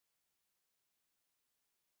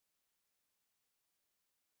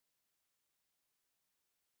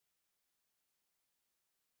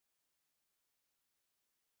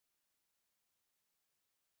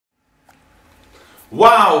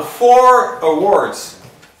Wow, 4 awards.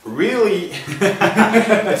 Really,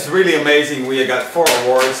 it's really amazing. We got 4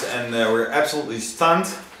 awards and we're absolutely stunned.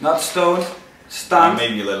 Not stoned, stunned.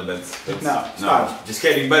 Maybe a little bit. But no, just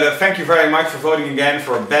kidding. But thank you very much for voting again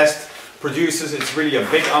for best producers. It's really a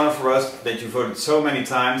big honor for us that you voted so many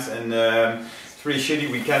times, and it's really shitty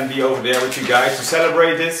we can't be over there with you guys to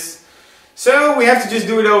celebrate this. So we have to just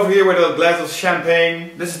do it over here with a glass of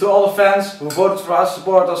champagne. This is to all the fans who voted for us,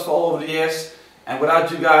 supported us for all over the years. And without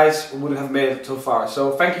you guys, we wouldn't have made it so far.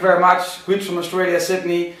 So thank you very much. Greetings from Australia,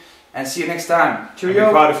 Sydney, and see you next time. Cheerio.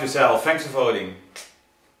 Be proud of yourself. Thanks for voting.